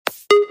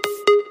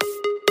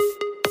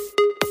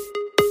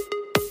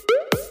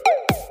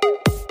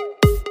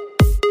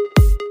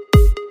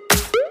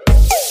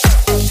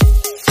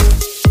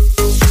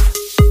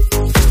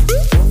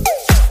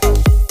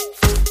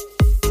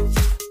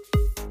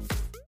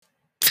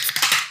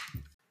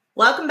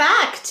Welcome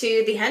back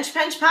to the Hunch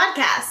Punch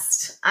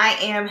podcast. I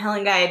am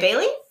Helen Gaia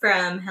Bailey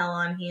from Hell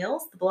on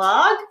Heels, the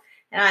blog,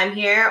 and I'm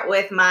here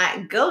with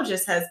my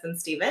gorgeous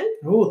husband, Stephen.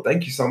 Oh,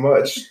 thank you so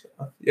much.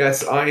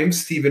 Yes, I am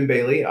Stephen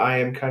Bailey. I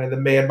am kind of the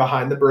man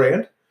behind the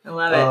brand. I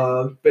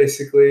love it.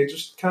 Basically,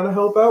 just kind of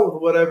help out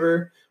with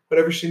whatever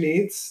she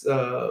needs.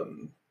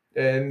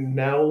 And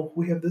now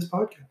we have this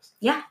podcast.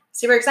 Yeah,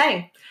 super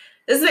exciting.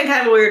 This has been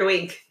kind of a weird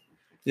week.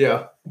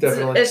 Yeah,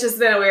 definitely. It's just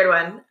been a weird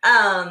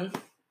one.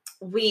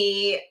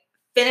 We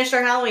finished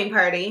our Halloween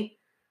party.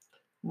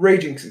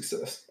 Raging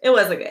success. It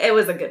was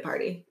a good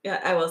party. Yeah,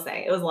 I will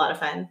say. It was a lot of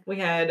fun. We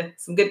had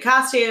some good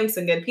costumes,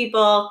 some good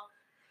people.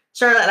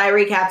 Charlotte and I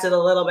recapped it a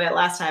little bit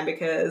last time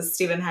because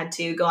Stephen had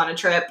to go on a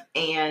trip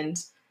and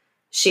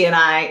she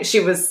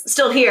was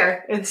still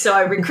here. And so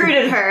I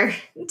recruited her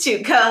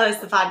to co-host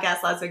the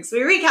podcast last week. So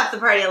we recapped the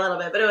party a little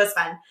bit, but it was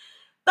fun.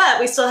 But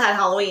we still had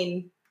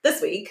Halloween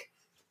this week.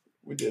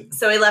 We did.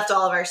 So we left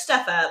all of our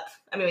stuff up.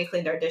 I mean, we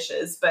cleaned our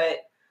dishes,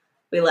 but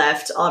we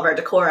left all of our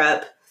decor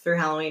up through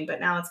Halloween, but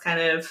now it's kind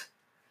of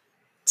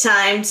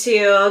time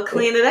to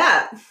clean it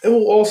up. And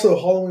also,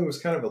 Halloween was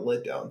kind of a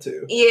letdown,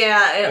 too.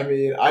 Yeah.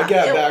 I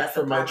got back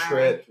from my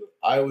trip.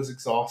 I was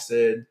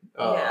exhausted.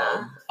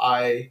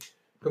 I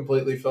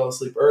completely fell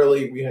asleep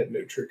early. We had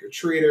no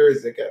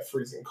trick-or-treaters. It got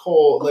freezing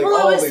cold. It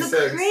was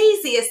the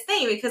craziest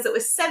thing because it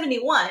was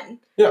 71.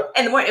 Yeah.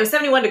 In the morning. It was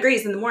 71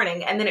 degrees in the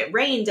morning, and then it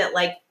rained at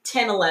like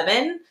 10,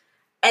 11,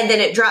 and then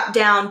it dropped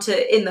down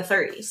to in the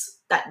 30s.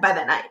 By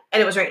that night,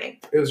 and it was raining.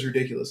 It was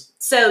ridiculous.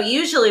 So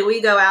usually we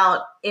go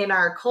out in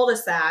our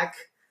cul-de-sac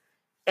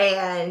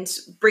and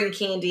bring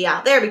candy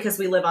out there because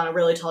we live on a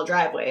really tall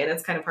driveway and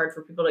it's kind of hard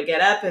for people to get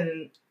up.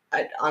 And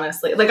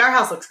honestly, like our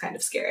house looks kind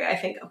of scary, I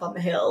think, up on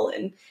the hill,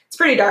 and it's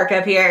pretty dark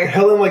up here.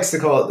 Helen likes to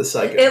call it the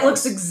psycho It house.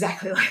 looks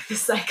exactly like the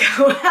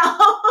psycho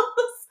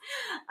house.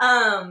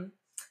 I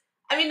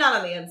mean, not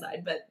on the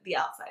inside, but the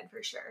outside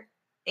for sure.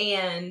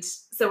 And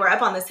so we're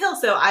up on this hill,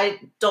 so I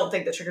don't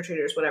think the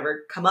trick-or-treaters would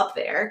ever come up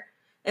there.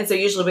 And so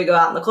usually we go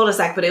out in the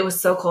cul-de-sac, but it was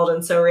so cold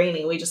and so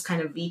rainy, we just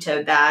kind of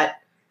vetoed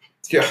that.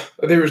 Yeah,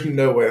 there was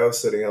no way I was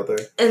sitting out there.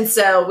 And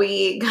so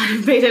we kind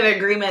of made an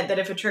agreement that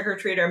if a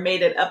trick-or-treater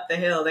made it up the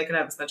hill, they could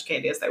have as much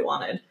candy as they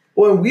wanted.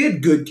 Well, we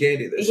had good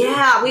candy this year.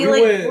 Yeah, we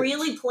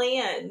really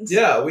planned.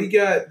 Yeah, we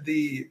got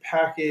the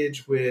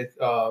package with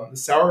the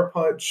Sour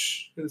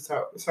Punch, the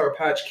Sour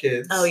Patch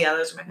Kids. Oh, yeah,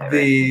 those are my favorite.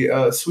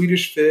 The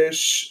Swedish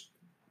Fish.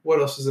 What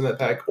else was in that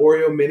pack?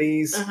 Oreo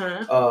minis.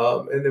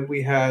 Uh-huh. And then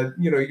we had,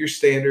 your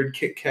standard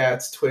Kit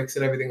Kats, Twix,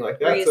 and everything like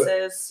that.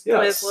 Reese's,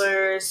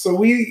 Twizzlers. So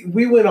we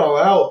went all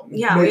out.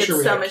 Yeah, we had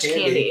so much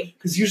candy.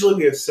 Because usually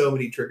we have so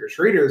many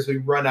trick-or-treaters, we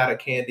run out of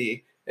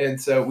candy.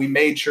 And so we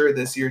made sure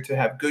this year to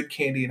have good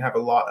candy and have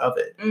a lot of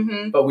it.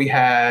 Mm-hmm. But we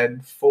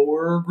had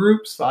 5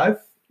 groups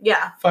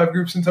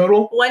in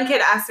total. One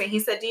kid asked me, he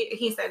said,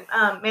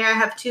 may I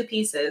have 2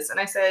 pieces? And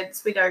I said,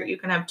 sweetheart, you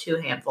can have 2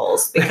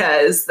 handfuls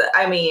because,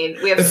 I mean,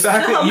 we have the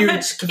fact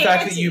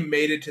that you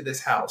made it to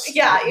this house.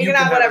 Yeah, you can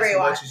have whatever you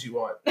want. As much as you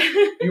want.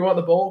 You want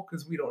the bowl?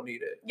 Because we don't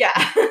need it. Yeah.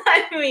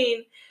 I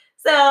mean,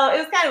 so it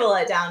was kind of a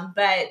letdown,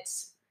 but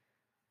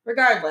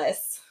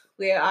regardless,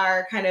 we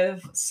are kind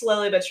of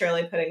slowly but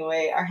surely putting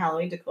away our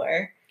Halloween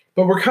decor.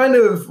 But we're kind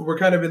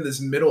of in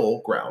this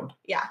middle ground.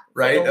 Yeah.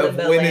 Right? Of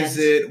when is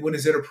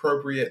it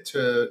appropriate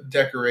to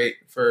decorate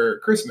for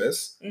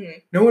Christmas? Mm-hmm.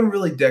 No one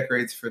really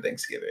decorates for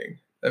Thanksgiving.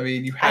 I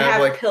mean, I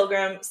have like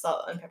Pilgrim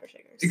salt and pepper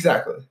shakers.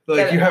 Exactly.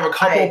 Like you have a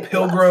couple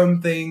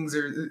Pilgrim things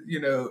or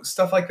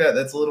stuff like that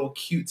that's a little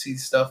cutesy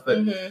stuff, but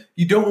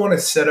you don't want to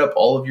set up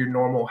all of your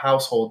normal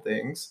household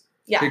things.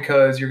 Yeah.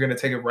 Because you're going to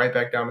take it right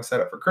back down to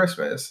set up for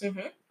Christmas.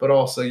 Mm-hmm. But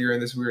also you're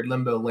in this weird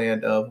limbo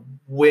land of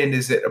when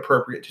is it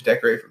appropriate to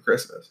decorate for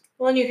Christmas?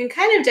 Well, and you can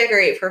kind of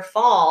decorate for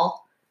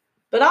fall.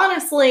 But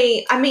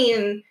honestly, I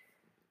mean,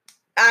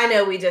 I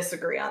know we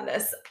disagree on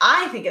this.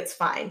 I think it's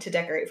fine to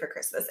decorate for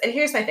Christmas. And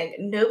here's my thing.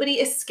 Nobody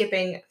is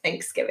skipping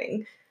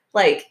Thanksgiving.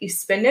 Like, you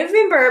spend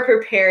November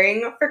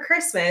preparing for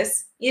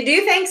Christmas. You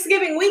do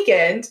Thanksgiving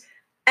weekend.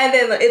 And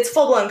then it's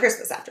full-blown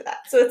Christmas after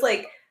that. So it's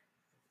like...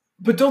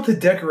 But don't the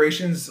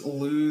decorations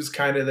lose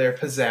kind of their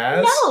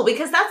pizzazz? No,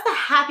 because that's the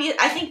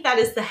happiest... I think that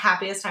is the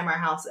happiest time our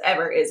house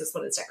ever is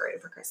when it's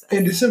decorated for Christmas.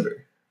 In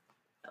December.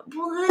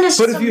 Well, then it's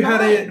just if you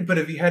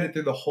had it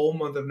through the whole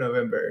month of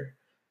November,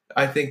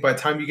 I think by the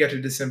time you get to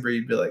December,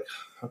 you'd be like,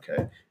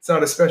 okay, it's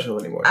not as special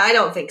anymore. I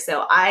don't think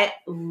so. I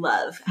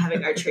love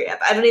having our tree up.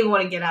 I don't even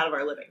want to get out of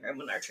our living room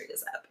when our tree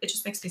is up. It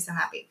just makes me so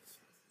happy.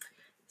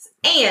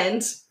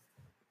 And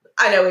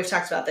I know we've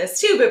talked about this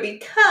too, but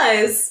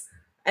because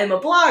I'm a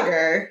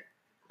blogger...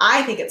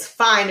 I think it's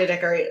fine to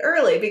decorate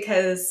early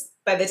because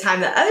by the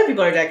time that other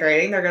people are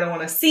decorating, they're going to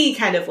want to see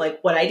kind of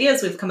like what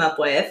ideas we've come up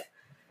with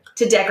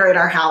to decorate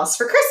our house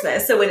for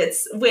Christmas. So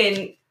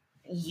when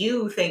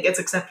you think it's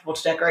acceptable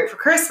to decorate for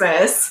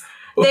Christmas,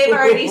 they've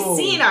already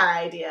seen our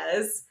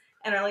ideas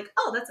and are like,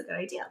 oh, that's a good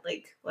idea.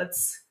 Like,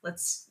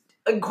 let's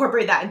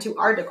incorporate that into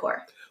our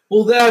decor.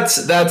 Well,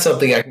 that's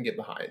something I can get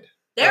behind.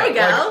 There we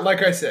go.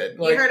 Like I said.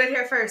 You heard it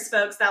here first,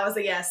 folks. That was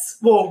a yes.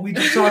 Well, we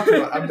just talked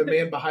about I'm the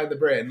man behind the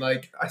brand.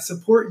 Like, I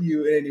support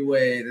you in any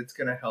way that's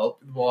going to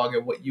help the vlog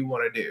and what you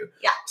want to do.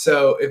 Yeah.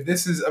 So if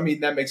this is,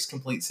 that makes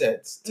complete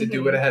sense to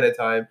do it ahead of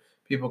time.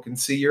 People can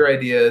see your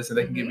ideas and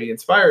they can be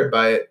inspired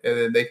by it, and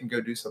then they can go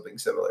do something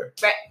similar.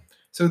 Right.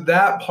 So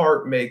that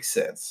part makes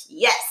sense.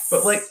 Yes.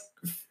 But like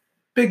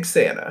Big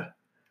Santa.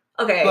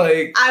 Okay.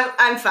 Like,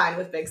 I'm fine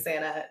with Big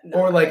Santa.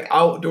 Or like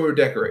outdoor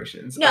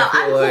decorations. No,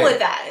 I'm cool with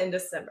that in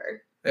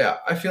December. Yeah,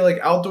 I feel like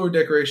outdoor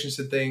decorations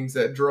and things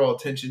that draw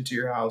attention to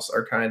your house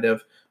are kind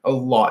of a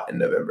lot in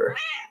November.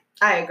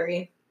 I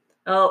agree.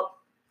 Oh,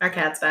 our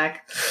cat's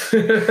back.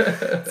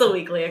 It's a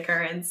weekly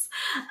occurrence.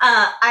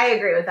 I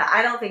agree with that.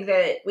 I don't think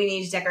that we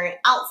need to decorate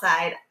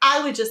outside.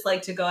 I would just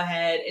like to go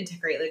ahead and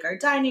decorate like our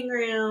dining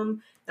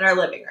room and our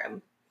living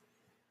room.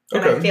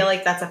 And I feel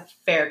like that's a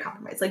fair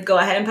compromise. Like, go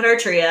ahead and put our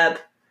tree up.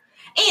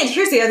 And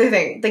here's the other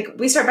thing. Like,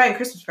 we start buying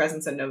Christmas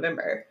presents in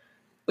November.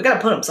 We got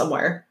to put them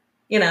somewhere,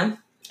 you know?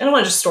 I don't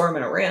want to just store them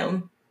in a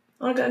room.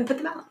 I want to go and put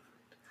them out.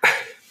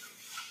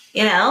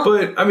 You know?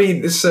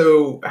 But,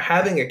 so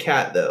having a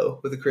cat, though,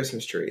 with a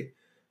Christmas tree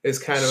is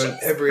kind of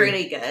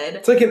pretty good.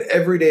 It's like an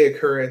everyday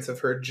occurrence of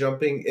her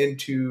jumping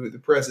into the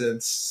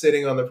presents,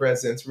 sitting on the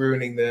presents,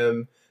 ruining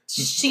them.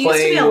 She used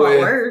to be a lot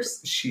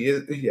worse. She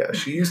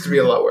used to be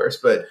a lot worse,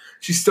 but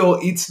she still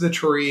eats the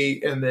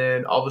tree, and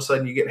then all of a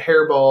sudden you get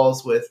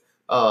hairballs with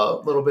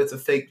little bits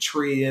of fake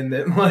tree, and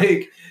then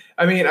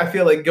I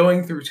feel like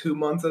going through 2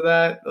 months of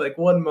that, like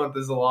 1 month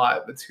is a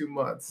lot, but 2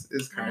 months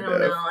is kind of. I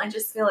don't know. I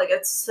just feel like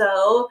it's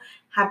so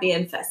happy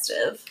and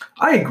festive.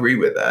 I agree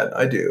with that.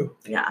 I do.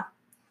 Yeah.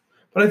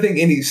 But I think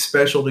any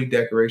specialty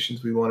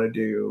decorations we want to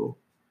do,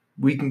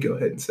 we can go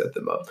ahead and set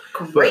them up.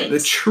 Great. But the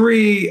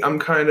tree, I'm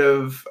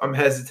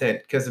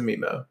hesitant because of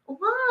Mimo.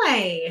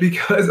 Why?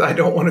 Because I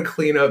don't want to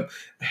clean up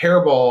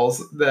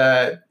hairballs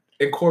that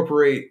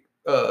incorporate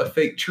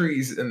fake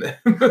trees in them.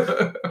 We're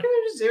gonna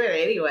just do it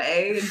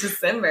anyway in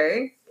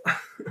December.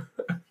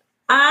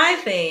 I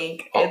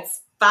think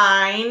it's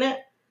fine.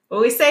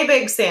 When we say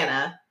Big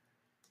Santa,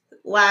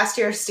 last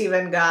year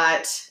Steven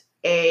got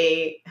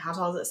how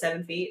tall is it?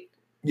 7 feet?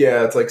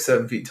 Yeah, it's like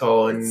 7 feet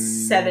tall and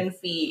 7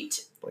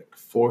 feet. Like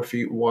 4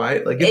 feet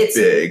wide. Like it's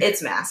big.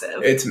 It's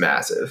massive. It's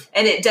massive.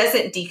 And it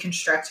doesn't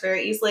deconstruct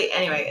very easily.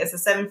 Anyway, it's a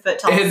 7 foot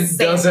tall It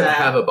doesn't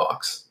have a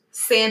box.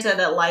 Santa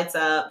that lights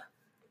up.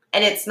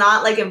 And it's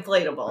not like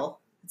inflatable.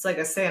 It's like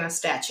a Santa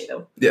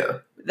statue. Yeah.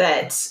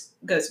 That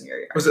goes in your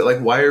yard. Was it like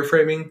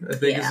wireframing? I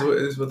think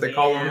is what they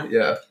call them.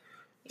 Yeah.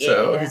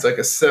 So he's like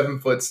a 7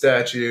 foot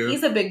statue.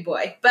 He's a big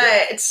boy,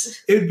 but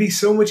it would be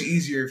so much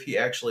easier if he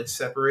actually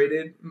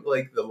separated,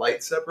 like the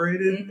light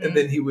separated, and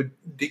then he would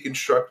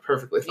deconstruct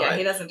perfectly fine. Yeah,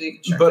 he doesn't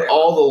deconstruct. But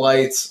all the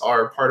lights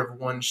are part of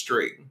one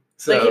string.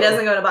 So like he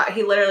doesn't go to buy.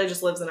 He literally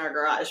just lives in our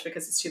garage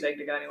because it's too big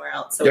to go anywhere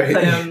else. So we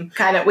put him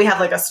we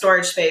have like a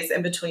storage space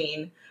in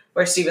between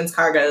where Steven's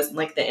car goes and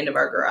like the end of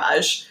our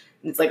garage.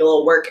 It's like a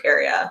little work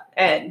area,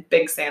 and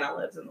Big Santa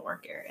lives in the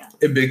work area.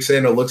 And Big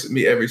Santa looks at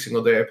me every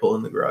single day I pull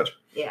in the garage.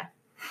 Yeah.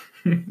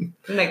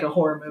 Make a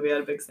horror movie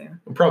out of Big Santa.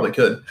 We probably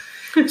could.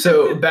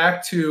 So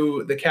back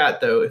to the cat,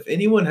 though. If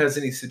anyone has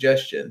any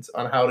suggestions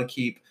on how to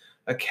keep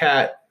a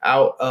cat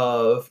out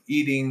of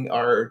eating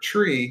our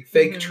tree,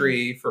 fake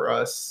tree for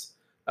us,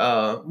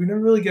 we never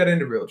really got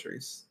into real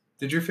trees.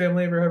 Did your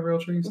family ever have real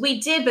trees? We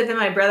did, but then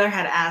my brother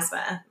had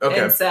asthma.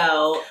 Okay. And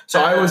so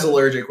I was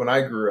allergic when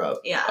I grew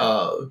up. Yeah.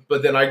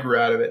 But then I grew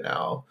out of it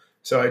now.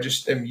 So I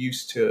just am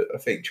used to a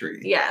fake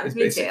tree. Yeah,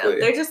 me too.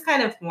 They're just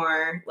kind of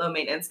more low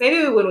maintenance.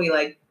 Maybe when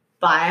we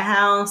buy a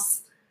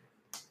house,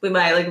 we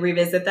might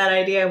revisit that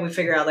idea and we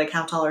figure out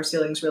how tall our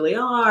ceilings really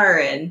are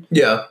and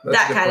that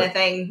kind of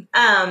thing.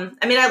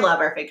 I love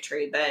our fake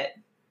tree, but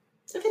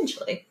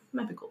eventually it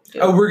might be cool to do.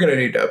 Oh, we're gonna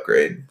need to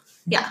upgrade.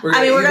 Yeah, we're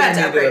gonna have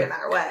to upgrade no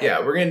matter what.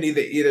 Yeah, we're gonna need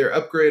to either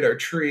upgrade our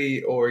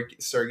tree or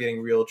start getting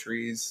real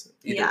trees.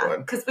 Either one.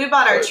 Because we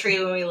bought our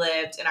tree when we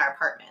lived in our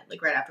apartment,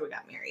 right after we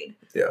got married.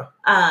 Yeah.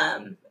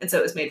 And so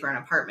it was made for an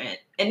apartment,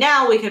 and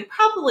now we could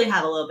probably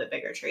have a little bit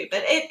bigger tree,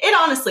 but it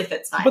honestly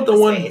fits fine. But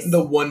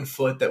the 1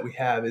 foot that we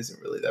have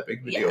isn't really that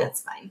big of a deal. Yeah,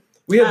 it's fine.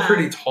 We had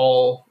pretty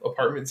tall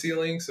apartment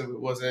ceilings, so it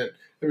wasn't.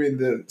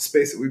 The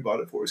space that we bought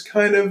it for is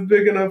kind of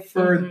big enough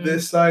for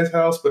this size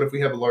house, but if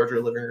we have a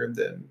larger living room,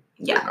 then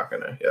we're not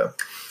gonna. Yeah.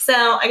 So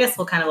I guess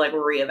we'll kind of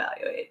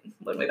reevaluate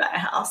when we buy a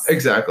house.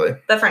 Exactly.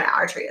 But for now,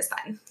 our tree is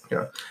fine.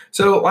 Yeah.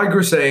 So like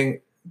we're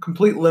saying,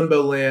 complete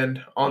limbo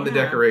land on the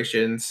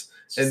decorations.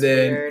 And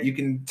then weird. You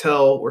can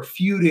tell we're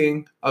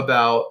feuding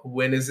about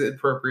when is it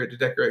appropriate to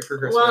decorate for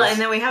Christmas. Well, and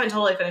then we haven't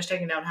totally finished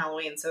taking down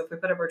Halloween. So if we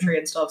put up our tree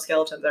and still have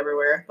skeletons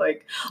everywhere,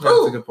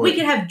 we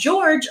could have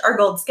George, our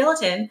gold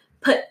skeleton,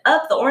 put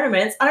up the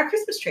ornaments on our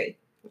Christmas tree.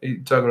 Are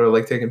you talking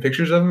about taking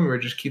pictures of them or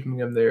just keeping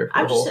them there?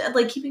 I'm just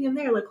keeping them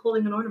there,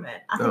 holding an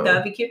ornament. I think that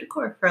would be cute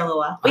decor for a little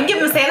while. We can give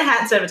him a Santa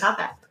hat instead of a top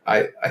hat.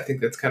 I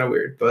think that's kind of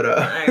weird, but all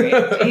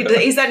right.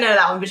 He said no to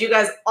that one, but you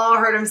guys all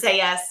heard him say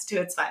yes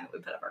to it's fine that we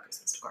put up our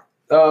Christmas decor.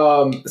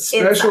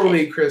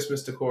 Especially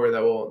Christmas decor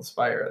that will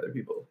inspire other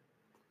people.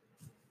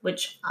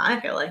 Which I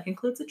feel like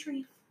includes a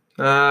tree.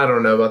 I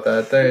don't know about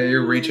that.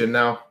 You're reaching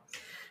now.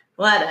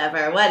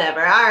 Whatever. All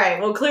right.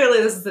 Well,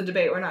 clearly this is a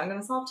debate we're not going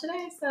to solve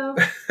today, so.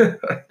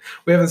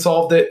 We haven't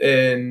solved it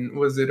in,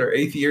 was it our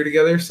 8th year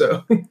together?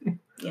 So.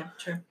 Yeah,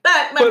 true.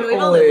 But we've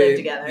only lived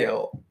together. You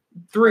know,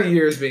 3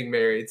 years being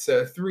married.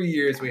 So 3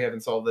 years we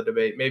haven't solved the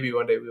debate. Maybe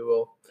one day we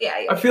will.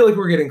 Yeah. I feel like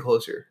we're getting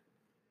closer.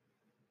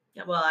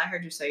 Yeah, well, I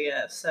heard you say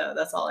yes, so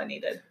that's all I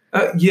needed.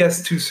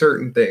 Yes to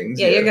certain things.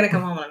 Yeah, you're going to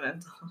come home and I'm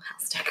the whole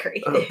house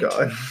decorated. Oh,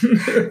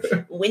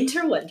 God.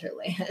 Winter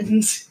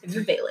Wonderland in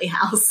the Bailey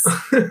house.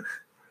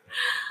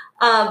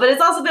 But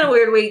it's also been a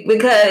weird week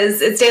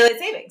because it's daylight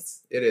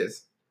savings. It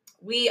is.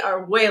 We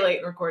are way late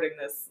in recording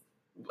this.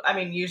 I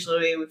mean,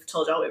 usually we've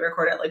told y'all we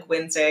record it like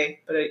Wednesday,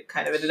 but it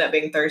kind of ended up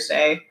being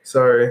Thursday.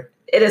 Sorry.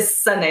 It is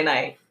Sunday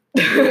night.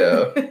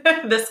 Yeah.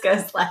 This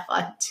goes live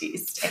on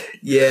Tuesday.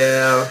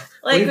 Yeah.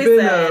 Like we've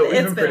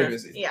been pretty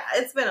busy. Yeah,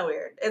 it's been a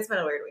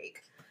weird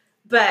week.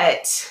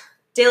 But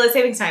daylight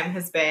savings time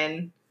has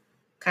been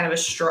kind of a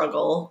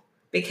struggle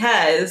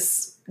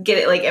because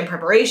in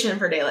preparation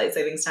for daylight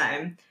savings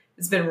time,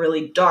 it's been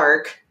really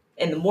dark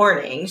in the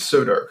morning.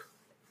 So dark.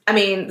 I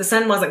mean, the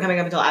sun wasn't coming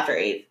up until after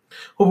 8.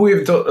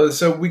 Well,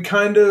 so we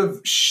kind of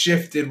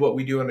shifted what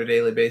we do on a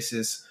daily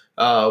basis.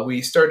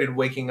 We started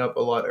waking up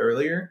a lot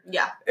earlier.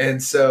 Yeah.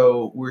 And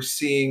so we're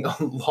seeing a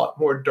lot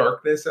more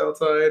darkness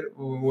outside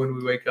when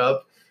we wake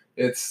up.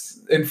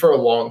 And for a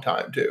long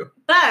time too.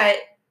 But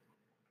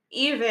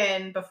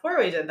even before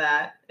we did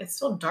that, it's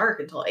still dark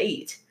until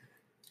 8.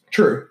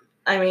 True.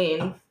 I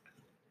mean,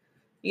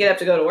 you get up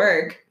to go to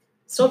work.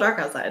 It's still dark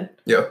outside.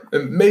 Yeah.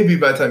 And maybe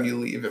by the time you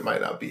leave, it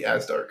might not be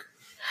as dark.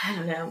 I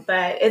don't know,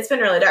 but it's been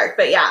really dark.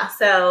 But yeah,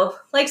 so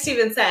like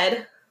Steven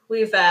said,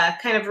 we've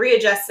kind of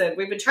readjusted.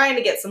 We've been trying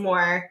to get some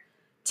more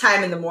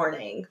time in the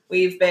morning.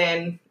 We've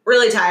been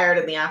really tired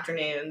in the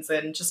afternoons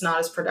and just not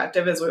as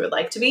productive as we would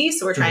like to be.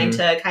 So we're trying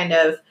to kind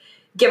of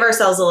give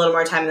ourselves a little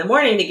more time in the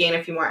morning to gain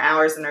a few more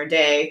hours in our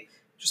day,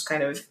 just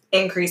kind of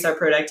increase our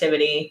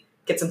productivity,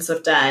 get some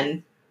stuff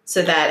done,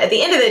 so that at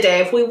the end of the day,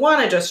 if we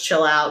want to just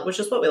chill out, which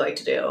is what we like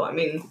to do, I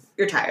mean,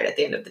 you're tired at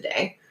the end of the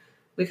day.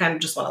 We kind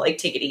of just want to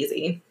take it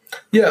easy.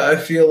 Yeah, I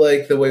feel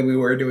like the way we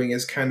were doing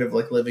is kind of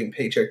like living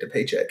paycheck to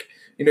paycheck.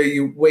 You know,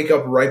 you wake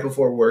up right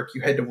before work,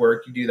 you head to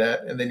work, you do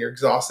that, and then you're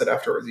exhausted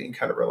afterwards and you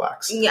kind of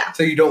relax. Yeah.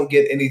 So you don't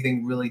get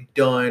anything really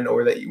done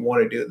or that you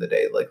want to do in the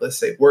day, like let's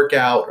say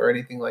workout or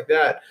anything like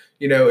that.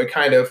 You know, it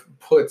kind of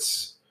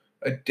puts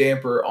a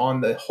damper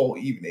on the whole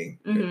evening.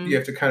 Mm-hmm. You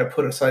have to kind of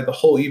put aside the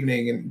whole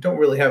evening and don't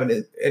really have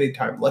any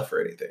time left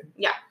for anything.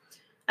 Yeah.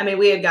 I mean,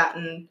 we had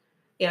gotten...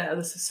 Yeah,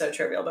 this is so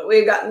trivial, but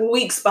we've gotten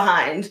weeks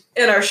behind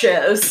in our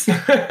shows.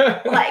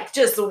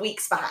 Just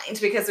weeks behind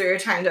because we were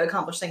trying to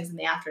accomplish things in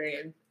the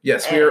afternoon.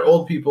 Yes, we are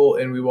old people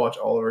and we watch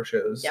all of our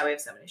shows. Yeah, we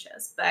have so many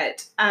shows.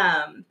 But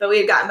we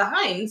had gotten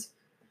behind.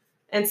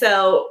 And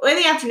so in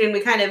the afternoon,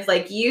 we kind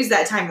of use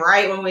that time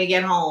right when we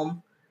get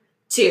home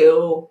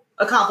to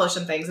accomplish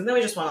some things. And then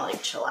we just want to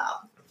chill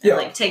out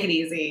and take it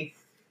easy,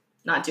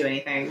 not do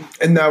anything.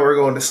 And now we're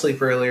going to sleep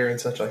earlier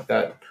and such like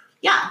that.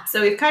 Yeah,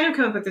 so we've kind of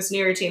come up with this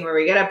new routine where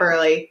we get up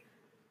early,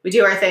 we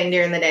do our thing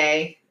during the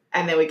day,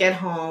 and then we get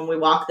home, we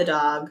walk the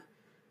dog,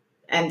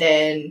 and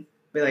then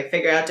we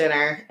figure out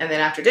dinner, and then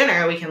after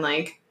dinner we can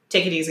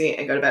take it easy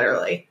and go to bed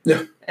early.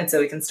 Yeah. And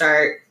so we can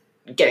start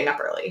getting up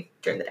early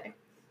during the day.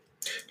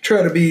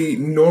 Try to be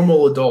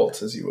normal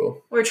adults, as you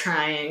will. We're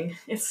trying.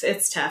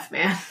 It's tough,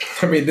 man.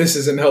 I mean, this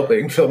isn't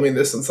helping filming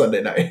this on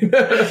Sunday night.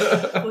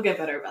 We'll get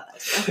better about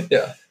that stuff.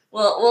 Yeah.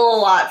 We'll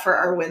allot for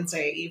our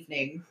Wednesday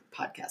evening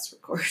podcast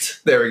record.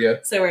 There we go.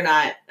 So we're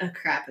not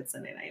crap at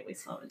Sunday night. We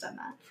still haven't done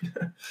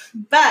that.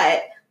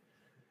 But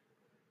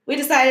we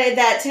decided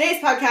that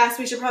today's podcast,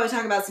 we should probably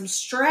talk about some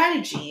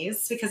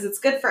strategies because it's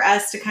good for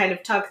us to kind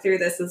of talk through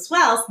this as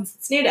well, since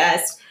it's new to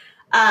us,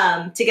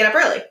 to get up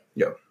early.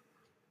 Yeah.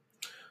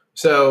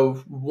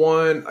 So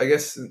one, I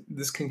guess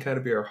this can kind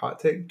of be our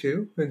hot take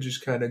too, and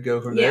just kind of go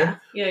from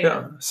there.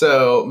 Yeah.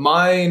 So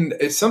mine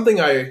is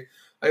something I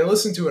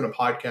listened to in a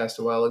podcast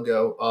a while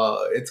ago.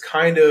 It's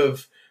kind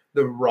of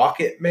the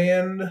Rocket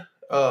Man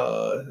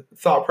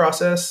thought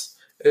process,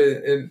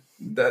 and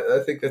that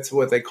I think that's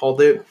what they called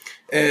it.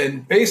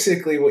 And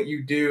basically, what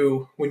you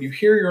do when you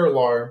hear your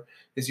alarm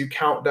is you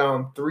count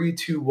down 3,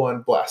 2,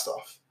 1, blast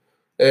off.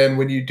 And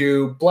when you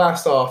do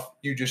blast off,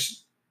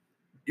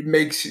 it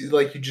makes you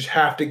you just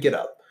have to get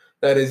up.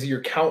 That is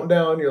your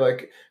countdown.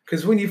 You're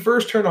because when you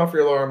first turn off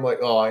your alarm,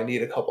 I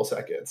need a couple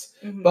seconds.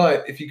 Mm-hmm.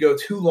 But if you go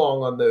too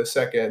long on those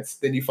seconds,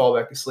 then you fall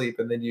back asleep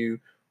and then you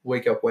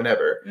wake up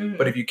whenever. Mm-hmm.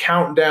 But if you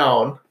count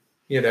down,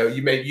 you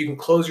can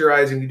close your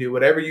eyes and you do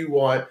whatever you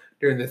want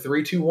during the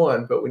 3, 2,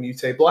 1. But when you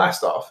say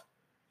blast off,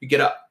 you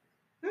get up.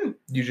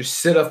 You just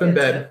sit up in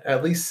bed,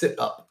 at least sit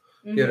up.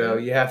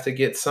 Mm-hmm. You have to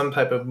get some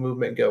type of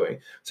movement going.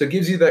 So it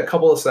gives you that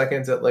couple of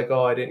seconds that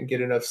I didn't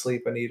get enough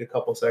sleep. I need a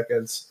couple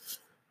seconds.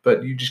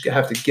 But you just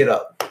have to get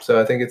up. So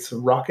I think it's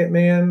Rocket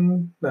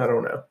Man. I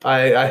don't know.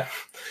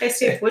 Hey,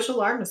 Steve, which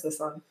alarm is this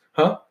on?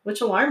 Huh?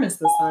 Which alarm is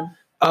this on?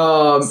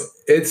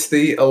 It's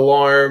the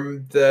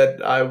alarm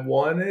that I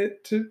want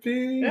it to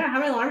be. Yeah, how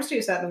many alarms do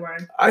you set in the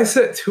morning? I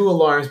set 2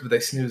 alarms, but they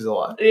snooze a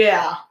lot.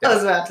 Yeah, I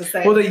was about to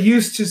say. Well, they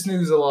used to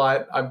snooze a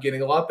lot. I'm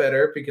getting a lot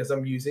better because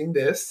I'm using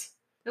this.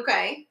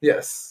 Okay.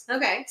 Yes.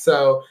 Okay.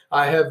 So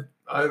I've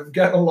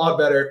gotten a lot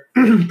better.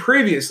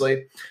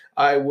 Previously,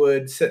 I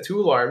would set 2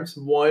 alarms.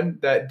 One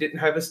that didn't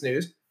have a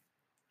snooze.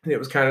 And it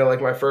was kind of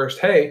like my first,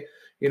 hey,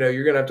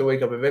 you're going to have to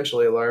wake up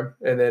eventually alarm.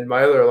 And then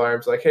my other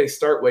alarm's like, hey,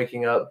 start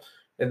waking up.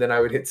 And then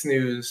I would hit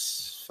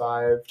snooze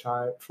 4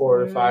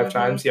 or 5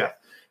 times. Yeah.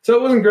 So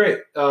it wasn't great.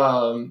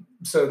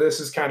 So this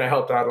has kind of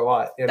helped out a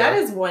lot. That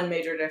is one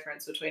major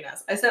difference between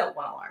us. I set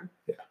 1 alarm.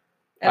 Yeah.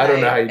 I don't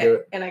know how you do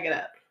it. And I get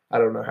up. I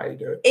don't know how you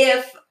do it.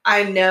 If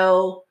I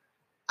know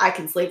I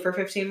can sleep for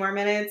 15 more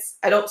minutes,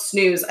 I don't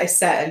snooze. I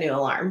set a new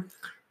alarm.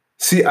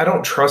 See, I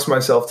don't trust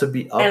myself to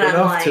be up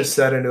enough to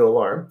set a new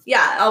alarm.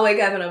 Yeah, I'll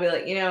wake up and I'll be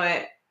like, you know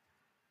what?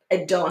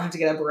 I don't have to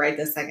get up right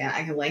this second.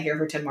 I can lay here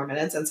for 10 more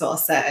minutes. And so I'll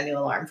set a new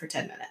alarm for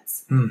 10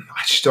 minutes.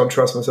 I just don't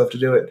trust myself to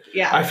do it.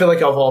 Yeah. I feel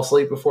like I'll fall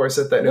asleep before I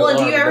set that new alarm.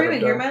 Well, do you ever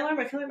even hear my alarm?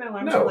 I feel like my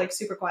alarms are like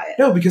super quiet.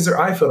 No, because they're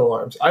iPhone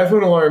alarms.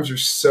 iPhone alarms are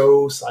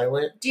so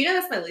silent. Do you know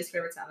that's my least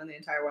favorite sound in the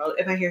entire world?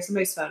 If I hear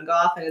somebody's phone go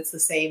off and it's the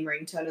same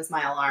ringtone as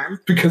my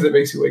alarm. Because it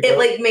makes you wake up. It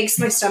like makes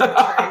my stomach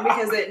turn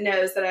because it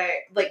knows that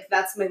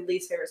that's my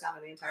least favorite sound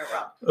in the entire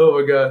world.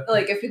 Oh my God.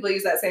 Like if people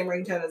use that same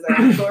ringtone as their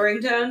actual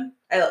ringtone,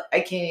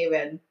 I can't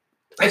even.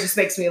 It just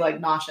makes me like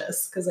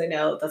nauseous because I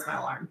know that's my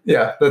alarm.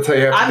 Yeah, that's how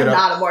you have to get up.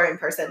 I'm not a morning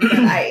person, but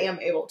I am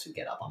able to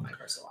get up on my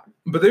first alarm.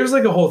 But there's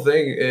like a whole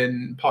thing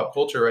in pop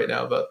culture right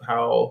now about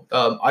how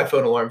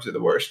iPhone alarms are the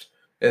worst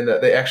and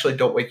that they actually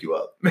don't wake you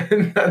up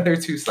and that they're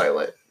too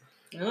silent.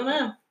 I don't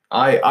know.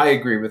 I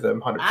agree with them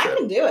 100%. I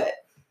can do it.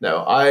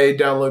 No, I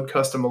download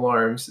custom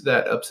alarms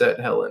that upset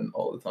Helen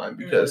all the time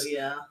because...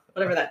 yeah.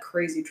 Whatever that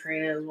crazy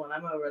train is one.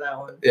 I'm over that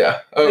one.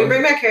 Yeah. We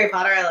bring back Harry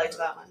Potter. I liked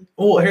that one.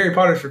 Well, Harry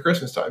Potter's for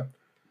Christmas time.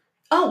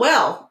 Oh,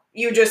 well,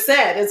 you just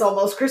said it's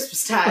almost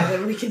Christmas time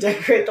and we can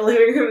decorate the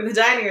living room and the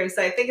dining room,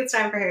 so I think it's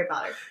time for Harry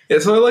Potter. Yeah,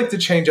 so I like to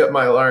change up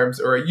my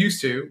alarms, or I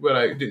used to when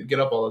I didn't get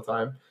up all the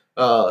time.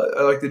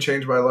 I like to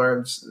change my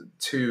alarms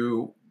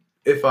to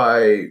if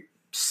I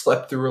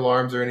slept through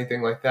alarms or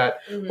anything like that,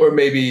 or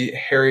maybe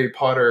Harry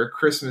Potter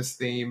Christmas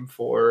theme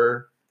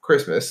for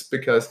Christmas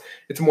because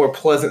it's a more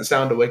pleasant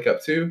sound to wake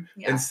up to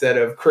instead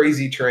of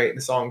the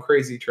song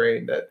Crazy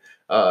Train that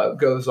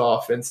goes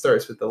off and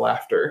starts with the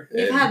laughter.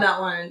 You've had that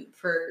one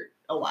for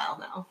a while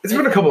now. It's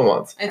been a couple of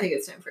months. I think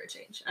it's time for a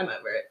change. I'm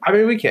over it. I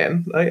mean, we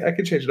can. I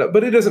could change it up,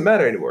 but it doesn't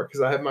matter anymore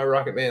because I have my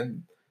Rocket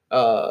Man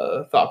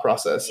thought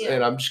process,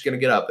 and I'm just gonna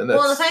get up. And that's...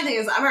 Well, the funny thing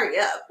is, I'm already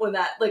up when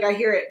that. Like, I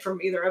hear it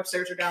from either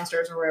upstairs or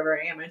downstairs or wherever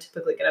I am. I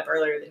typically get up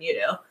earlier than you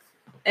do,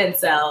 and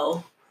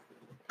so,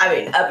 I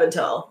mean, up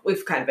until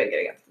we've kind of been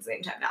getting up at the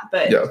same time now,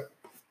 but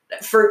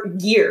for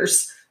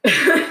years,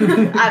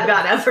 I've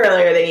gotten up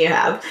earlier than you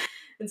have.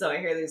 And so I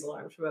hear these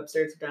alarms from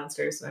upstairs to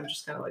downstairs, and I'm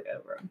just kind of like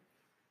over them.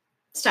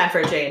 It's time for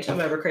a change. I'm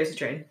over Crazy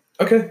Train.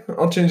 Okay,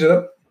 I'll change it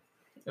up.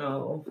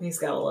 Oh, he's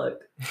got to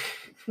look.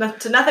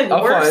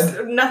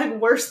 Nothing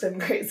worse than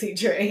Crazy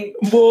Train.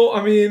 Well,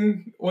 I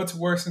mean, what's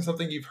worse than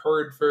something you've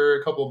heard for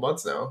a couple of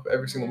months now,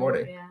 every single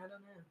morning? Yeah, I don't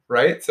know.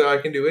 Right? So I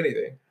can do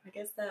anything. I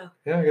guess so.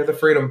 Yeah, I got the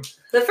freedom.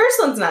 The first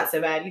one's not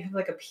so bad. You have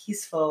like a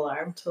peaceful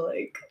alarm to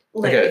like...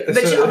 Okay,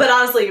 but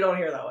honestly, you don't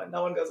hear that one.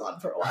 That one goes on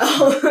for a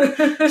while.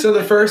 So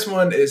the first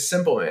one is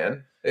Simple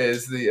Man,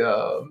 is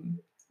the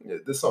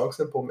song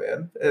Simple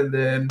Man. And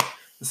then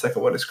the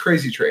second one is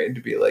Crazy Train,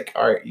 to be like,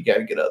 all right, you got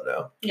to get up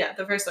now. Yeah,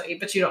 the first one,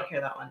 but you don't hear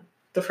that one.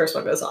 The first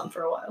one goes on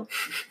for a while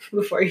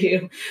before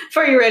you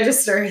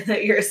register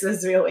that you're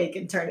supposed to be awake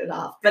and turn it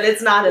off. But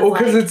it's not as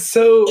because it's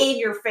so in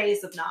your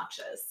face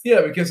obnoxious.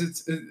 Yeah,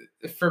 because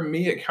for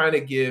me, it kind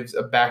of gives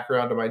a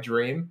background to my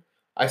dream.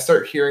 I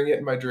start hearing it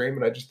in my dream,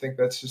 and I just think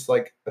that's just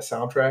like a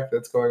soundtrack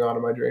that's going on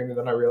in my dream. And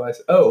then I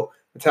realize, oh,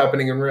 it's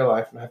happening in real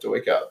life, and I have to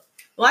wake up.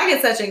 Well, I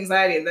get such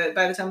anxiety that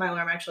by the time my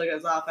alarm actually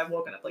goes off, I've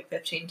woken up like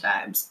 15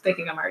 times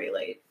thinking I'm already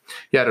late.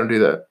 Yeah, I don't do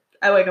that.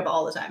 I wake up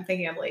all the time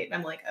thinking I'm late. And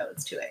I'm like, oh,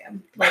 it's 2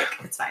 a.m. Like,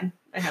 it's fine.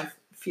 I have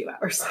a few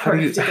hours. How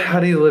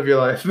do you live your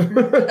life?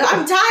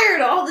 I'm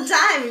tired all the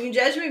time. You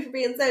judge me for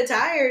being so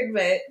tired,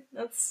 but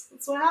that's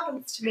what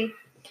happens to me.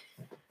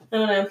 I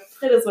don't know.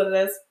 It is what it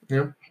is.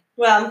 Yeah.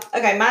 Well,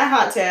 okay, my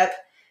hot tip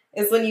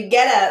is when you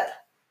get up,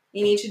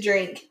 you need to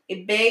drink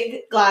a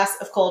big glass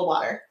of cold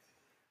water.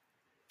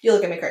 You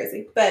look at me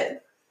crazy,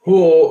 but...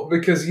 Well,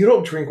 because you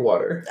don't drink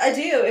water. I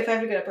do if I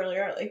have to get up really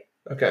early.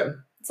 Okay.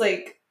 It's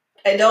like,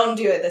 I don't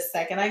do it the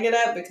second I get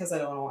up because I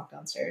don't want to walk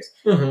downstairs.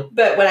 Mm-hmm.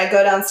 But when I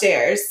go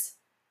downstairs,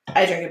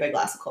 I drink a big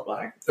glass of cold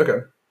water.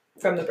 Okay.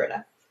 From the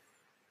Brita.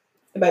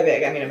 And by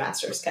big, I mean a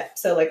master's cup.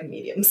 So like a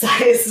medium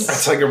size.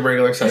 That's like a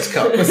regular size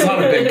cup. It's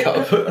not a big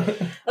cup.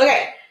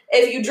 Okay.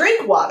 If you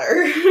drink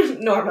water,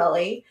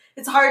 normally,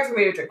 it's hard for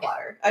me to drink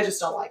water. I just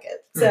don't like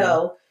it.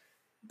 So,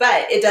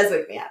 but it does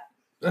wake me up.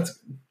 That's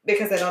good.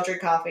 Because I don't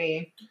drink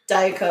coffee.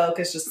 Diet Coke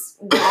is just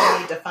what I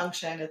need to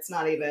function. It's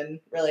not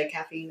even really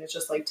caffeine. It's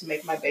just like to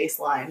make my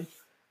baseline,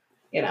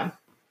 you know.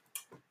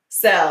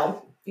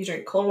 So, You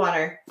drink cold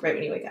water right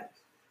when you wake up.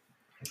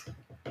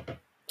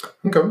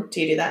 Okay.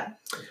 Do you do that?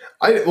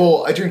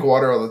 I drink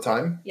water all the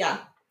time. Yeah.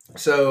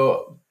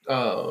 So,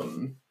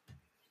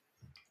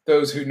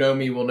 those who know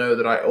me will know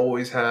that I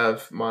always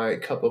have my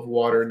cup of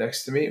water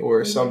next to me,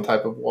 or some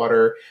type of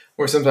water,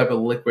 or some type of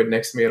liquid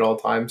next to me at all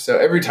times. So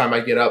every time I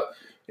get up,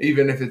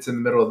 even if it's in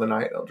the middle of the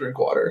night, I'll drink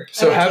water.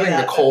 So having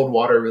the cold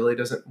water really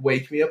doesn't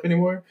wake me up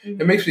anymore.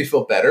 It makes me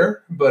feel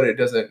better, but it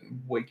doesn't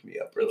wake me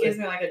up really. It gives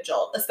me like a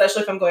jolt,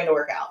 especially if I'm going to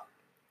work out.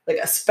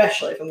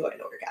 Especially if I'm going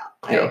to work out.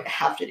 I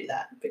have to do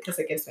that because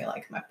it gives me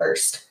like my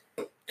first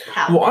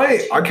Well,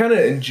 I kind of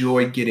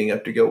enjoy getting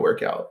up to go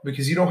work out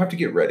because you don't have to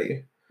get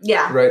ready.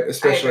 Yeah. Right?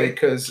 Especially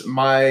because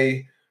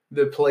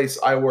the place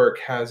I work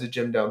has a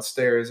gym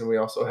downstairs, and we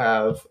also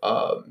have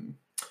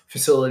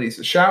facilities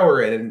to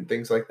shower in and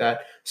things like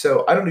that.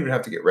 So I don't even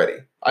have to get ready.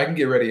 I can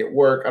get ready at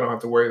work. I don't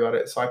have to worry about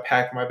it. So I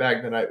pack my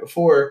bag the night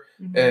before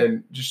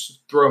and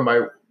just throw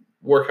my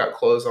workout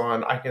clothes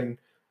on. I can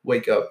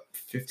wake up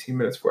 15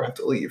 minutes before I have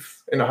to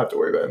leave and not have to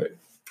worry about it.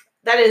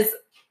 That is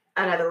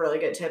another really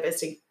good tip, is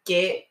to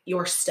get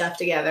your stuff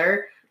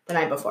together the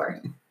night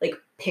before. Like,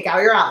 pick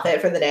out your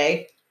outfit for the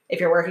day. If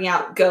you're working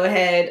out, go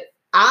ahead.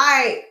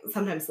 I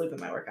sometimes sleep in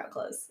my workout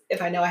clothes.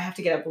 If I know I have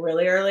to get up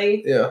really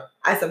early,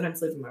 I sometimes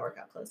sleep in my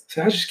workout clothes.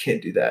 So I just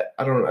can't do that.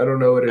 I don't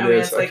know what it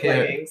is. It's like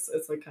leggings.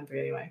 It's like comfy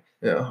anyway.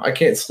 Yeah, I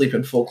can't sleep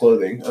in full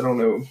clothing. I don't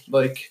know,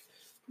 like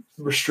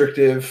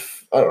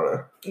restrictive. I don't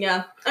know.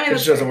 Yeah, it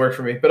just doesn't work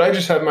for me. But I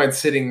just have mine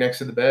sitting next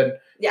to the bed.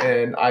 Yeah,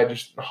 and I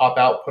just hop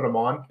out, put them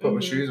on, put my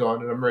shoes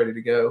on, and I'm ready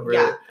to go.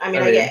 Really. Yeah, I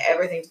mean, I get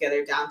everything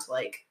together down to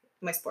like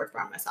my sports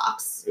bra and my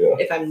socks. Yeah.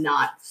 If I'm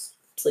not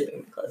sleeping in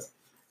my clothes.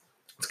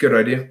 It's a good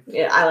idea.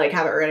 Yeah, I like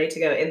have it ready to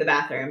go in the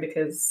bathroom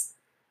because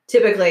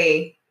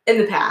typically in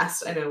the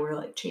past, I know we're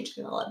like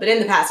changing it a lot, but in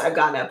the past I've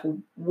gotten up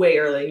way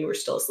early and you were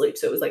still asleep,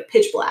 so it was like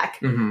pitch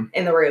black in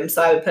the room.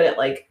 So I would put it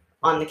like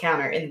on the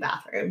counter in the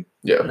bathroom,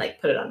 and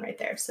like put it on right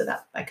there so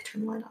that I could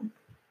turn the light on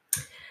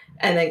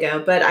and then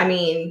go. But I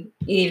mean,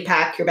 you need to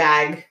pack your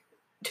bag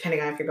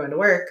depending on if you're going to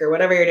work or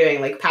whatever you're doing.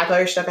 Like, pack all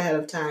your stuff ahead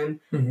of time.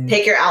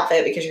 Pick your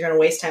outfit because you're going to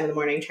waste time in the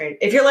morning.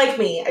 If you're like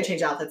me, I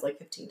change outfits like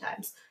 15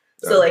 times.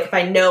 So, like, if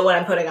I know what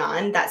I'm putting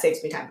on, that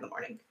saves me time in the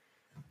morning.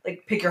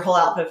 Like, pick your whole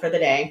outfit for the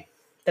day,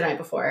 the night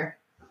before.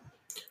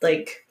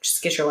 Like,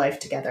 just get your life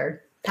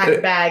together. Pack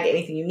your bag,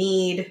 anything you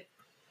need.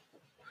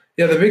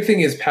 Yeah, the big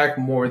thing is pack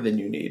more than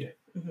you need.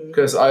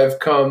 Because I've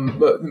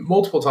come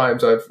multiple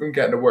times, I've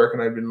gotten to work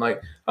and I've been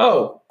like,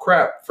 oh,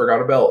 crap,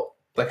 forgot a belt.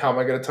 Like, how am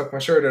I going to tuck my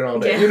shirt in all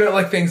day? Yeah. You know,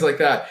 like things like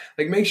that.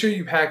 Like, make sure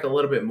you pack a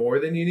little bit more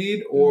than you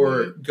need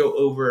or go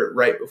over it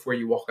right before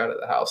you walk out of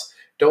the house.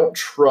 Don't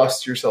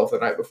trust yourself the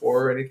night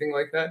before or anything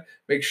like that.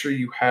 Make sure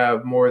you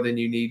have more than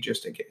you need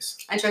just in case.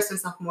 I trust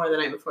myself more the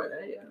night before than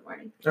I do in the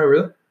morning. Oh,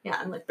 really? Yeah,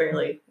 I'm like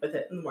barely with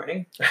it in the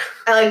morning.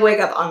 I like wake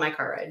up on my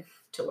car ride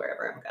to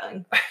wherever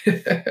I'm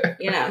going.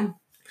 You know?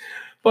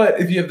 But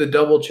if you have the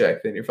double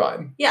check, then you're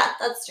fine. Yeah,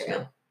 that's true.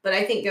 Yeah. But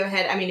I think go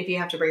ahead. I mean, if you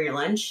have to bring your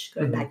lunch,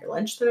 go ahead and pack your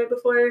lunch the night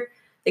before.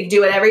 Like,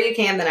 do whatever you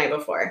can the night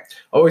before.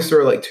 Always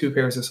throw like 2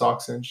 pairs of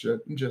socks in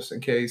just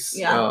in case.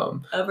 Yeah.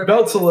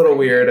 Belt's a little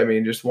weird. I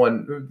mean, just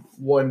one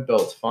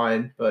belt's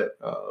fine, but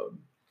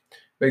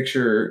make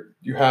sure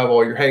you have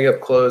all your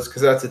hang-up clothes,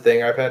 because that's the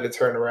thing I've had to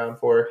turn around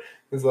for.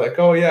 It's like,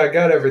 oh yeah, I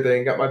got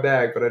everything, got my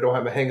bag, but I don't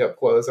have my hang-up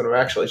clothes, and I'm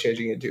actually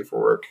changing into for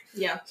work.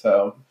 Yeah.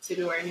 So you'll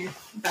be wearing your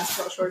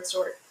basketball shorts to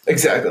work.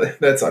 Exactly.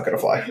 That's not gonna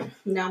fly.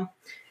 No.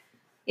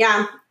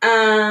 Yeah.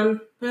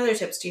 What other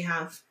tips do you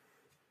have?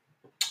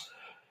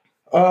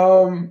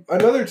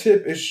 Another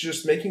tip is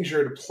just making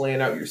sure to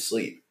plan out your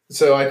sleep.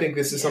 So I think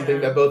this is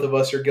something that both of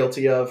us are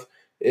guilty of,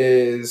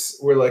 is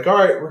we're like, all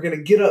right, we're going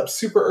to get up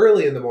super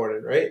early in the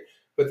morning, right?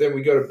 But then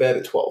we go to bed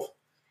at 12.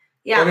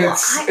 Yeah, well,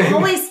 I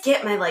always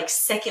get my, like,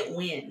 second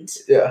wind.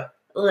 Yeah.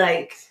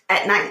 Like,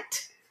 at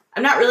night.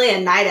 I'm not really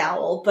a night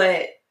owl,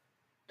 but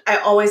I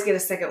always get a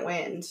second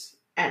wind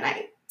at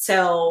night.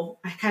 So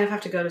I kind of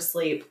have to go to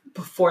sleep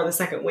before the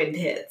second wind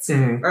hits,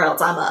 or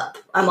else I'm up.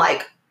 I'm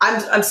like,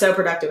 I'm so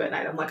productive at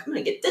night. I'm like, I'm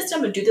going to get this done.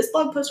 I'm going to do this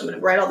blog post. I'm going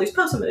to write all these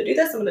posts. I'm going to do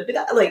this. I'm going to do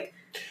that. Like,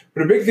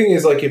 but a big thing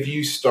is, like, if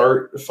you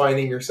start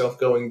finding yourself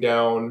going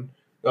down,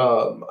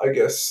 I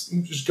guess,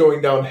 just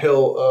going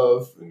downhill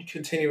of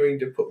continuing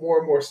to put more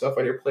and more stuff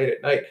on your plate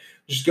at night,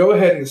 just go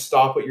ahead and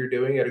stop what you're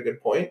doing at a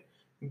good point,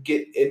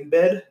 get in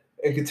bed,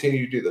 and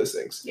continue to do those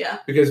things. Yeah.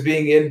 Because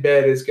being in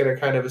bed is going to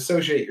kind of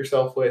associate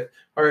yourself with,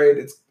 all right,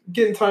 it's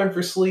getting time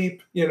for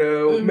sleep, you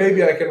know,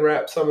 maybe I can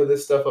wrap some of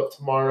this stuff up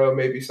tomorrow,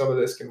 maybe some of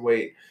this can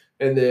wait.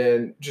 And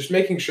then just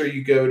making sure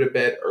you go to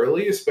bed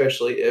early,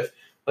 especially if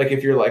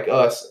you're like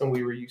us and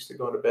we were used to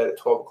going to bed at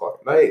 12 o'clock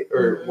at night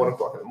or 1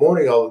 o'clock in the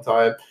morning all the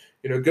time,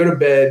 you know, go to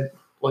bed,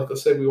 like I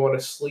said, we want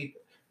to sleep,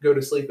 go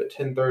to sleep at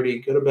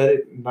 10:30, go to bed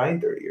at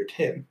 9:30 or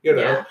 10, you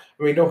know. Yeah.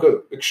 I mean, don't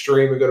go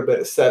extreme and go to bed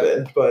at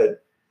 7,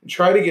 but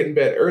try to get in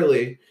bed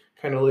early,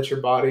 kind of let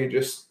your body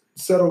just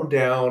settle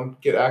down,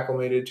 get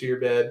acclimated to your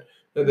bed,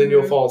 and then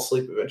you'll fall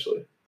asleep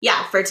eventually.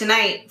 Yeah, for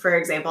tonight, for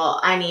example,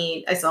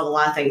 I still have a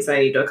lot of things that I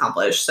need to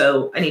accomplish.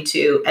 So I need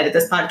to edit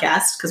this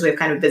podcast because we have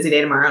kind of a busy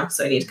day tomorrow.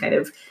 So I need to kind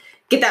of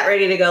get that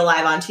ready to go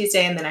live on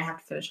Tuesday. And then I have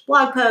to finish a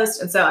blog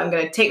post. And so I'm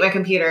going to take my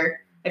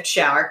computer, I have to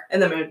shower,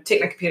 and then I'm going to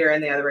take my computer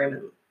in the other room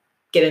and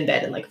get in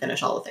bed and like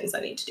finish all the things I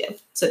need to do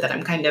so that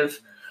I'm kind of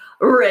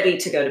ready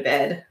to go to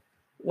bed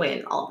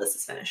when all of this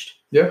is finished.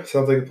 Yeah,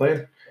 sounds like a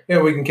plan.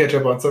 Yeah, we can catch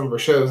up on some of our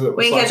shows.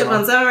 We can catch up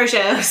on some of our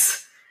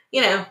shows.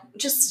 You know,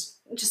 just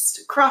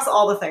cross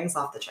all the things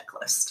off the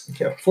checklist.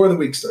 Yeah, before the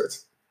week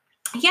starts.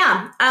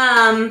 Yeah.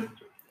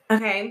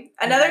 Okay.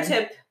 Another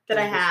tip that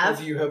I have.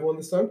 Do you have one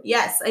this time?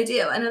 Yes, I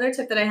do. Another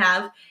tip that I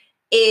have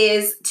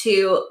is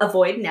to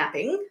avoid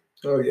napping.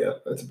 Oh, yeah.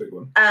 That's a big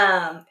one.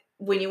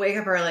 When you wake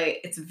up early,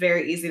 it's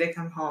very easy to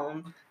come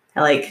home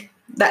at like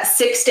that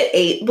 6 to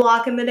 8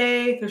 block in the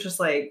day. There's just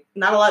like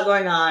not a lot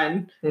going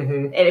on.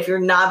 Mm-hmm. And if you're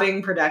not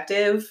being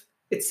productive,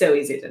 it's so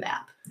easy to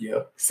nap.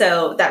 Yeah.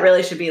 So that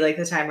really should be like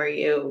the time where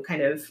you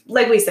kind of,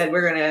 like we said,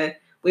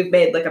 we've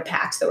made like a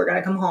pact that we're going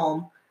to come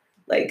home,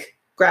 like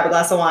grab a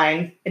glass of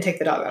wine and take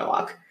the dog on a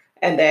walk.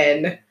 And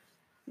then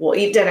we'll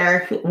eat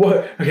dinner.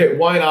 What? Okay,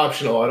 wine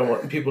optional. I don't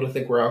want people to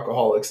think we're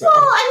alcoholics now. Well,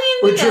 I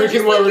mean, we're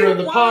drinking while we're doing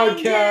the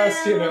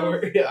podcast,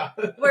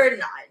 down. We're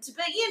not.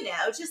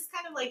 But, just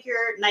kind of like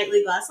your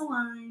nightly glass of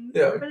wine.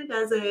 Yeah. Everybody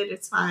does it.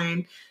 It's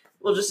fine.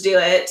 We'll just do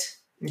it.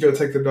 Go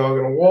take the dog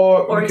on a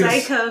walk. Or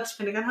Diet Coke,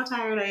 depending on how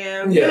tired I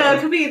am. Yeah.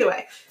 It could be either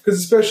way. Because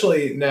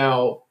especially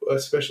now,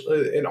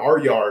 especially in our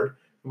yard,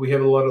 we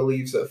have a lot of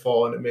leaves that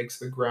fall and it makes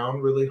the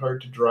ground really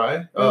hard to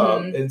dry.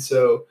 Mm-hmm. And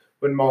so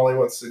when Molly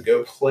wants to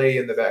go play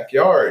in the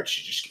backyard,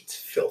 she just gets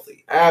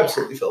filthy.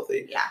 Absolutely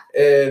filthy. Yeah.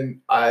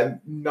 And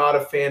I'm not a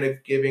fan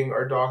of giving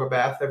our dog a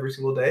bath every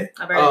single day.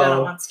 I've already done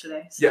it once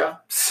today. So. Yeah.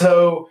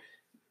 So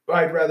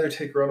I'd rather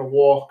take her on a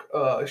walk,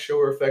 show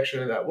her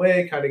affection in that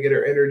way, kind of get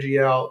her energy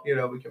out. You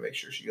know, we can make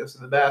sure she goes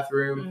to the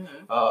bathroom.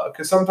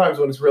 Because sometimes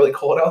when it's really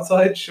cold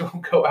outside, she'll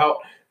go out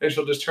and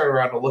she'll just turn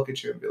around and look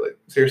at you and be like,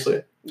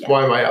 seriously,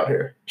 why am I out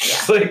here?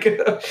 She's like,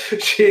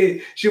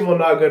 she will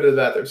not go to the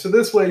bathroom. So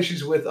this way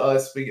she's with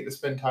us. We get to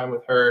spend time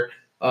with her.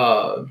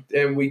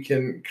 And we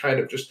can kind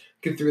of just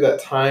get through that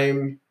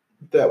time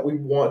that we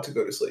want to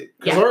go to sleep.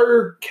 Because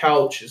our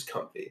couch is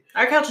comfy.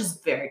 Our couch is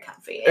very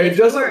comfy. And it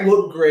doesn't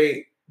look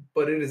great,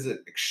 but it is an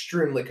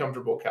extremely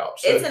comfortable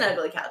couch. So it's an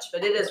ugly couch,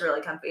 but it is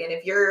really comfy. And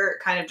if you're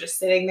kind of just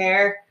sitting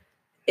there,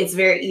 it's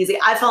very easy.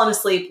 I've fallen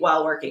asleep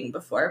while working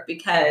before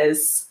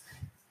because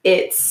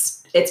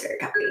it's very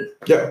comfy.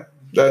 Yeah,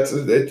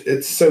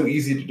 it's so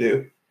easy to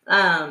do.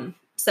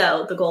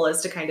 So the goal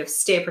is to kind of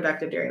stay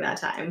productive during that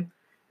time.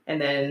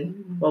 And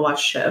then we'll watch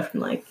a show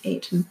from like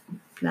 8 to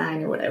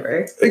 9 or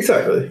whatever.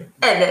 Exactly.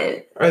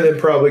 And then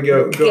probably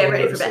go get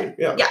ready for bed.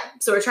 Yeah.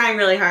 So we're trying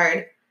really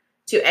hard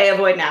to A,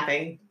 avoid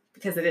napping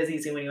because it is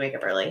easy when you wake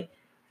up early,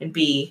 and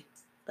B,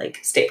 like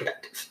stay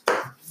productive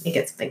and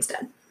get some things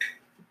done.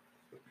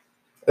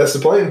 That's the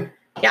plan.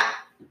 Yeah.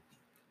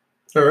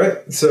 All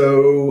right.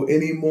 So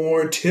any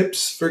more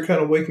tips for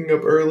kind of waking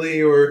up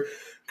early or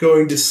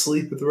going to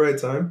sleep at the right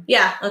time?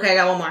 Yeah. Okay. I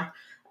got one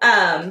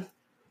more.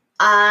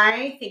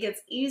 I think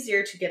it's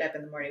easier to get up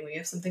in the morning when you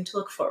have something to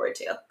look forward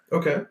to.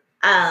 Okay.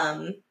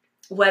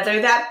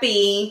 Whether that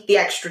be the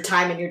extra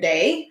time in your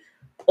day,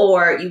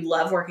 or you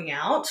love working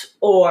out,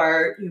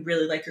 or you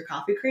really like your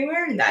coffee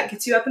creamer and that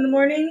gets you up in the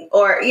morning,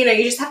 or,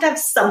 you just have to have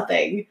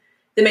something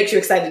that makes you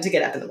excited to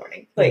get up in the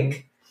morning.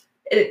 Like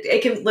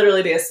it can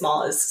literally be as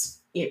small as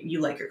you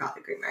like your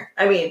coffee creamer.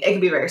 I mean, it can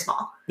be very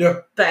small.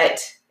 Yeah. But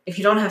if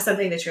you don't have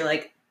something that you're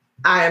like,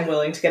 I'm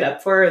willing to get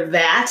up for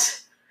that,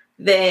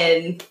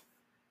 then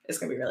it's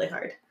going to be really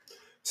hard.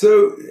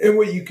 So, and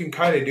what you can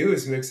kind of do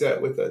is mix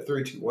that with a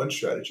 3-2-1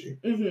 strategy.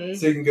 Mm-hmm.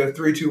 So you can go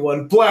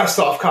 3-2-1, blast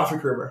off coffee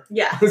creamer.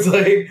 Yeah. It's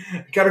like,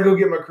 gotta go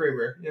get my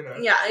creamer,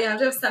 Yeah, you have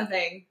to have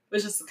something,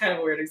 which is kind of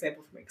a weird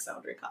example for me because I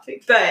don't drink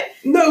coffee. But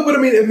no, but I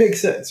mean, it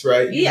makes sense,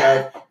 right? You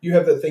have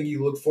that thing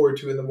you look forward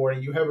to in the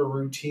morning. You have a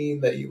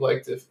routine that you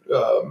like to,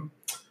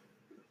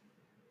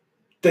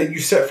 that you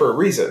set for a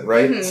reason,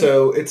 right? Mm-hmm.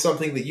 So it's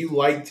something that you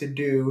like to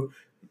do.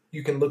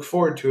 You can look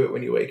forward to it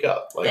when you wake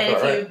up. Like, and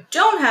if you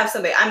don't have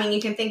something, I mean,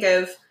 you can think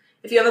of,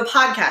 if you have a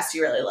podcast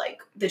you really like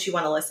that you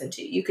want to listen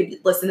to, you could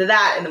listen to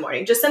that in the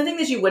morning. Just something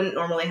that you wouldn't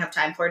normally have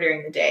time for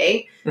during the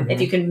day. Mm-hmm.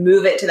 If you can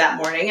move it to that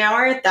morning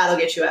hour, that'll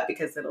get you up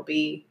because it'll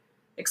be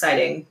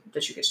exciting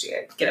that you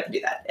get up and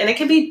do that. And it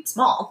can be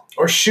small.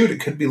 Or shoot,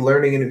 it could be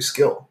learning a new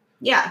skill.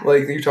 Yeah.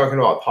 Like you're talking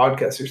about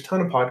podcasts. There's a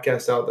ton of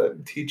podcasts out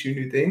that teach you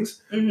new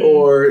things,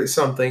 or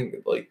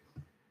something like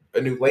a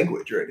new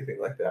language or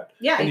anything like that.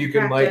 Yeah. And you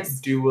can practice.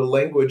 Like do a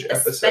language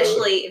episode.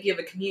 Especially if you have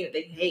a commute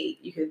that you hate,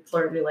 you could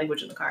learn a new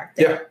language in the car.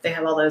 They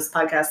have all those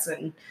podcasts,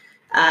 and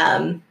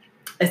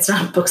it's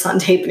not books on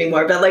tape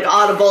anymore, but like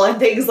Audible and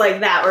things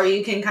like that, where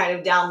you can kind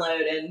of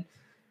download and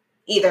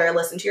either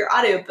listen to your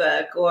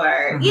audiobook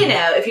or,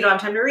 if you don't have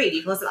time to read,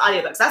 you can listen to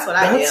audiobooks. That's what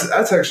I do.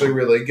 That's actually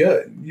really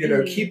good.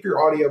 Keep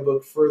your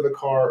audiobook for the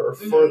car or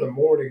for the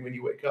morning when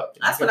you wake up.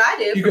 That's what I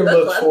do. You can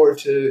look forward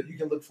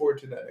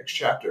to that next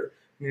chapter.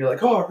 and you're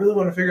like, oh, I really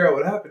want to figure out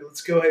what happened.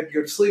 Let's go ahead and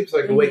go to sleep so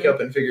I can wake up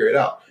and figure it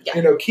out. Yeah.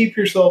 Keep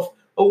yourself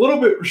a little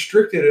bit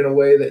restricted in a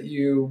way that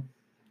you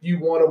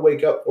want to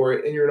wake up for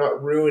it and you're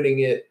not ruining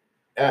it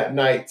at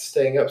night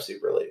staying up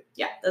super late.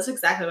 Yeah, that's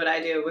exactly what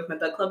I do with my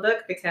book club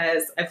book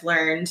because I've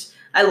learned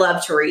I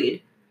love to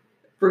read.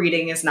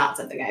 Reading is not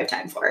something I have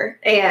time for.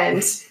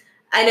 And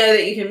I know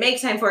that you can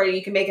make time for it and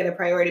you can make it a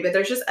priority, but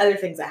there's just other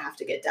things that have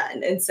to get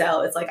done. And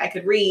so it's like I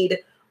could read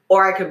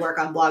or I could work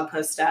on blog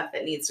post stuff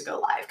that needs to go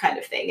live kind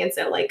of thing. And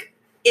so like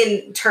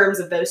in terms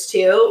of those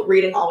two,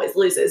 reading always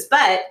loses.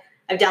 But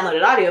I've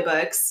downloaded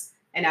audiobooks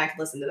and now I can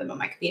listen to them on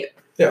my commute.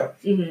 Yeah.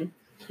 Mm-hmm.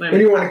 When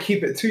you want to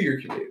keep it to your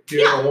commute.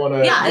 You don't want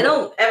to. Yeah, I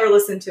don't ever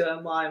listen to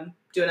them while I'm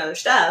doing other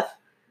stuff.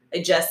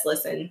 I just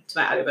listen to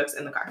my audiobooks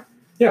in the car.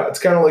 Yeah, it's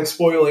kind of like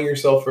spoiling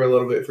yourself for a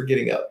little bit for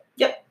getting up.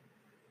 Yep.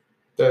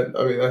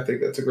 I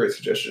think that's a great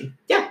suggestion.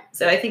 Yeah.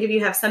 So I think if you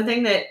have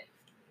something that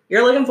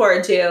you're looking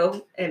forward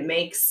to, it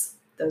makes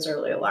those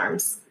early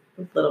alarms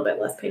a little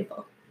bit less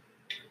painful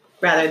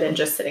rather than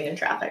just sitting in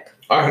traffic.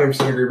 I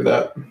 100% agree with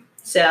that.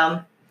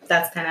 So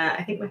that's kind of,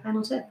 I think, my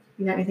final tip.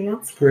 You got anything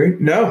else? Great.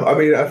 No,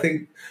 I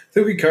think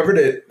we covered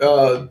it.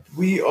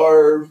 We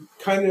are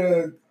kind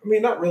of,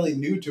 not really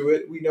new to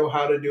it. We know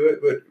how to do it,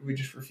 but we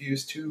just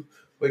refuse to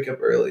wake up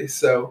early.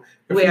 So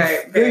if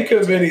you think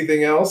of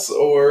anything else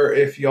or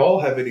if y'all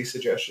have any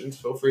suggestions,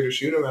 feel free to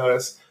shoot them at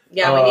us.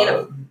 Yeah, we need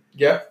them.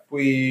 Yeah,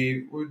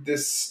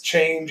 this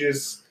change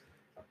is,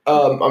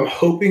 I'm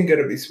hoping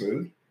going to be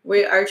smooth.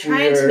 We are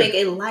trying to make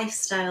a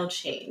lifestyle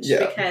change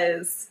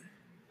because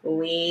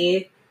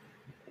we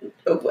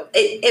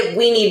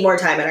need more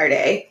time in our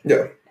day.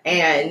 Yeah.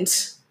 And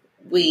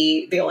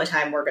the only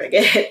time we're going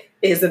to get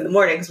is in the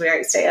mornings. We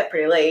already stay up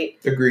pretty late.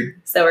 Agreed.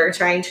 So we're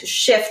trying to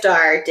shift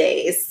our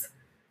days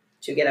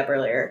to get up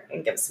earlier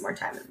and give us some more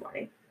time in the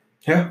morning.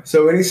 Yeah.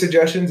 So any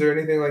suggestions or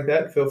anything like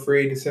that, feel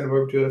free to send them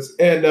over to us.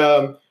 And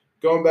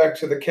going back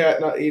to the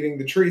cat not eating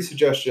the tree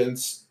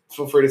suggestions,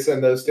 feel free to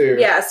send those too.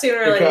 Yeah, Sue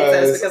really needs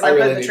those because I'm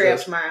putting the tree up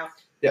tomorrow.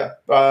 Yeah.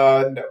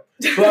 No.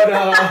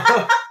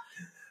 But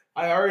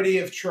I already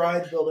have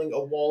tried building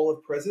a wall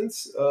of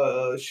presents.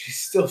 She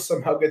still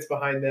somehow gets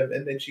behind them,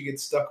 and then she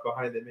gets stuck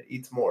behind them and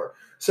eats more.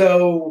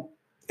 So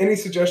any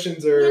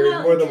suggestions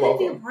are more than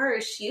welcome. It could be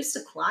worse. She used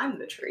to climb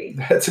the tree.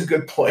 That's a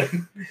good point.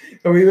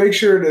 And we make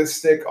sure to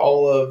stick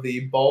all of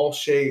the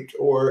ball-shaped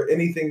or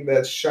anything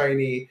that's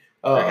shiny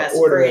ornaments.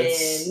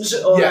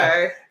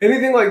 Or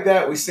anything like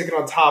that, we stick it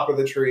on top of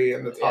the tree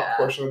and the top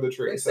portion of the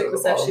tree. Instead of the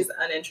stuff she's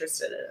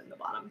uninterested in the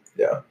bottom.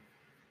 Yeah.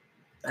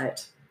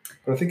 But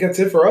I think that's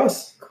it for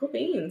us. Cool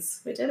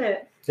beans. We did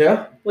it.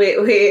 Yeah.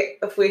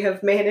 We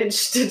have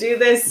managed to do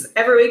this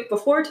every week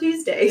before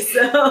Tuesday,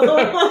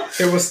 so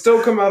it will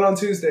still come out on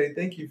Tuesday.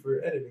 Thank you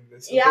for editing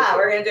this. Yeah,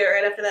 we're gonna do it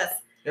right after this.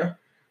 Yeah.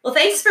 Well,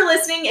 thanks for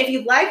listening. If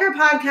you like our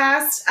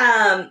podcast,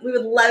 we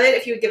would love it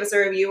if you would give us a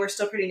review. We're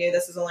still pretty new.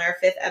 This is only our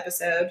 5th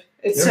episode.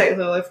 It's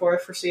technically only 4th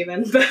for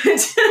Steven, but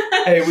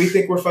hey, we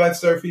think we're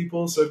 5-star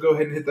people, so go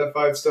ahead and hit that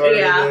 5-star.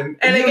 Yeah. And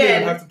you don't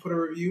even have to put a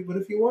review, but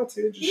if you want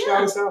to, just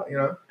shout us out,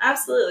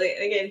 Absolutely.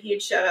 And again,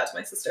 huge shout out to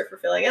my sister for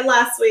filling in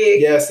last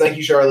week. Yes, thank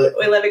you, Charlotte.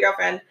 We love you,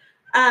 girlfriend.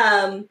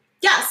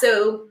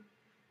 So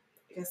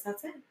I guess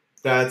that's it.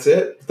 That's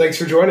it. Thanks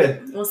for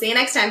joining. We'll see you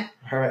next time.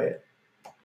 All right.